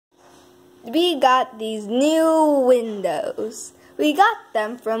we got these new windows. We got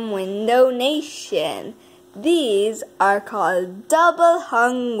them from Window Nation. These are called double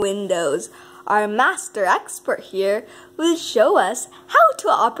hung windows. Our master expert here will show us how to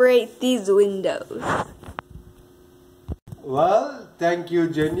operate these windows. Well, thank you,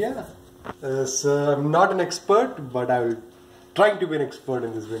 Jenya. So I'm not an expert, but I will try to be an expert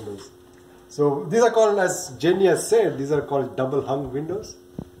in these windows. So these are called, as Jenya said, these are called double hung windows.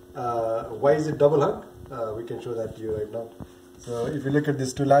 Why is it double hung? We can show that to you right now. So if you look at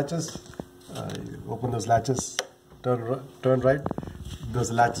these two latches, you open those latches, turn right,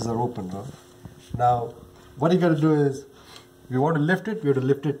 those latches are open. Right? Now, what you got to do is, if you want to lift it, we have to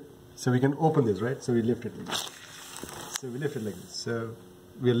lift it so we can open this, right? So we lift it like this. So we lift it like this. So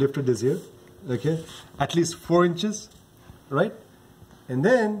we lifted this here, okay? At least 4 inches, right? And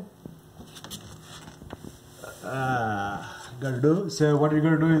then, gotta do. So what you're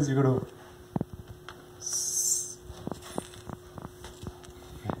gonna do is you're gonna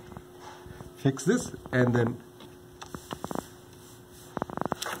fix this and then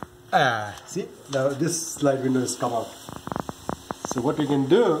see, now this slide window has come out. So what we can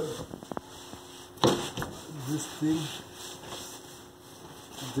do, this thing,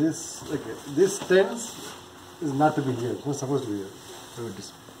 this tense is not to be here. It's not supposed to be here.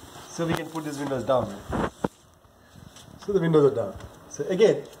 So we can put these windows down. Right? So the windows are down. So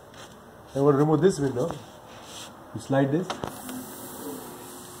again, I want to remove this window. You slide this.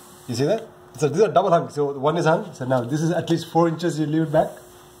 You see that? So these are double hung. So one is hung. So now this is at least 4 inches. You leave it back,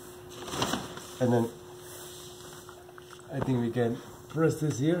 and then I think we can press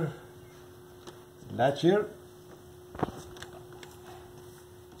this here. Latch here.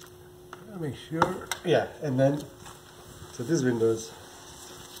 Make sure. Yeah, and then so these windows.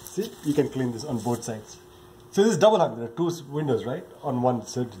 See, you can clean this on both sides. So this is double hung. There are 2 windows, right? On one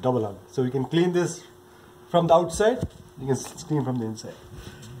side, it's double hung. So we can clean this from the outside. You can clean from the inside.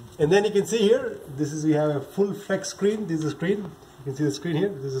 And then you can see here, this is, we have a full flex screen. This is a screen. You can see the screen here.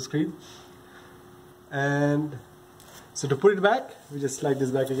 This is a screen. And so to put it back, we just slide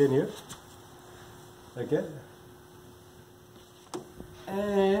this back again here. Okay.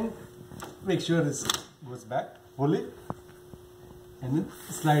 And make sure this goes back fully. And then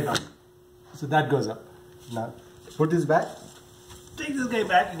slide up. So that goes up. Now, put this back. Take this guy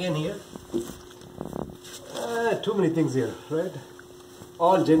back again here. Too many things here, right?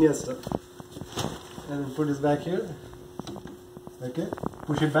 All Genius stuff. And then put this back here. Okay,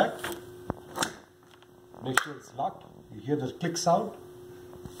 push it back. Make sure it's locked. You hear the click sound.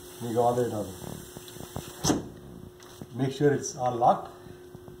 And you go all the way down. Make sure it's all locked.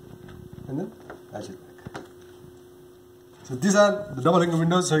 And then latch it back. So these are the double hung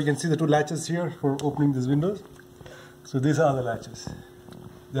windows. So you can see the 2 latches here for opening these windows. So these are the latches.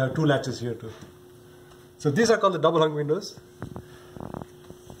 There are 2 latches here too. So these are called the double hung windows.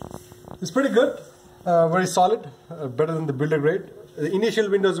 It's pretty good, very solid, better than the builder grade. The initial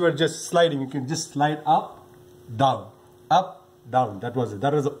windows were just sliding. You can just slide up, down, up, down. That was it.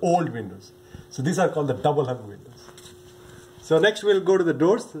 That was the old windows. So these are called the double hung windows. So next we'll go to the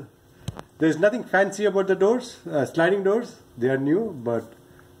doors. There's nothing fancy about the doors, sliding doors. They are new, but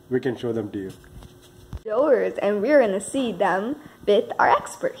we can show them to you. Doors, and we're going to see them with our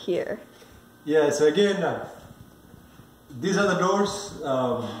expert here. Yeah, so again, these are the doors.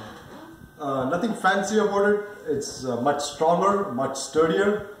 Nothing fancy about it. It's much stronger, much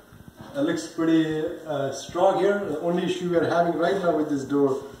sturdier. It looks pretty strong here. The only issue we are having right now with this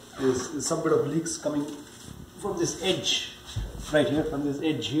door is some bit of leaks coming from this edge, right here, from this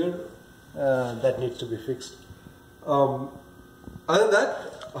edge here. That needs to be fixed. Other than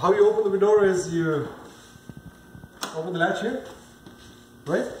that, how you open the door is you open the latch here,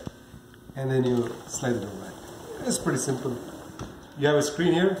 right? And then you slide the door back. It's pretty simple. You have a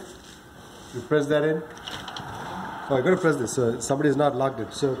screen here. You press that in. Oh, I gotta press this. So somebody is not locked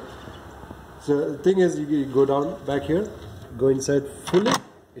it. So the thing is, you go down back here, go inside fully.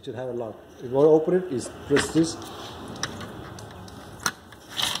 It should have a lock. If you want to open it, is press this.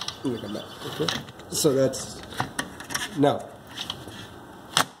 You come back. Okay. So that's now.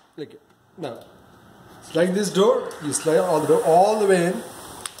 Like now, slide this door. You slide all the door all the way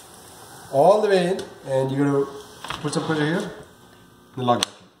in, and you're gonna put some pressure here. And lock it.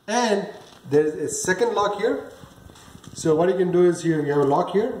 And there's a second lock here. So what you can do is here, you have a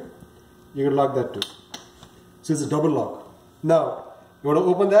lock here. You can lock that too. So it's a double lock. Now, you want to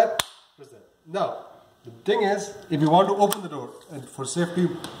open that, press that. Now, the thing is, if you want to open the door, and for safety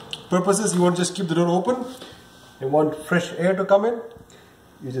purposes, you want to just keep the door open, you want fresh air to come in,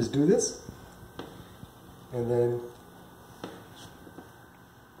 you just do this, and then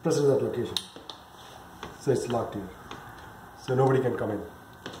press it that location. So it's locked here. So nobody can come in.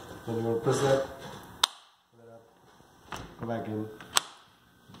 Then you're going to press that, put it up, go back in.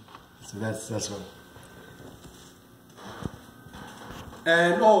 So that's one.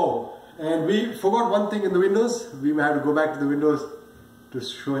 And we forgot one thing in the windows. We may have to go back to the windows to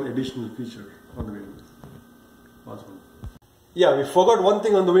show an additional feature on the windows. Possible. Yeah, we forgot one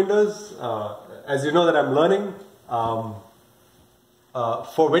thing on the windows. As you know that I'm learning, for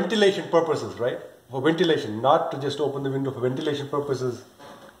ventilation purposes, right? For ventilation, not to just open the window, for ventilation purposes,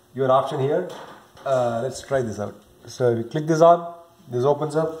 you have an option here. Let's try this out. So if you click this on, this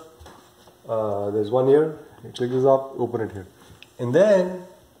opens up. There's one here. You click this up, open it here. And then,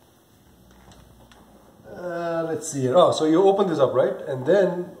 let's see here. Oh, so you open this up, right? And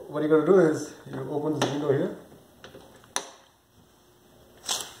then what you're going to do is you open this window here.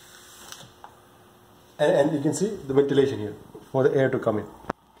 And you can see the ventilation here for the air to come in.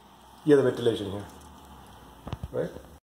 Here the ventilation here, right?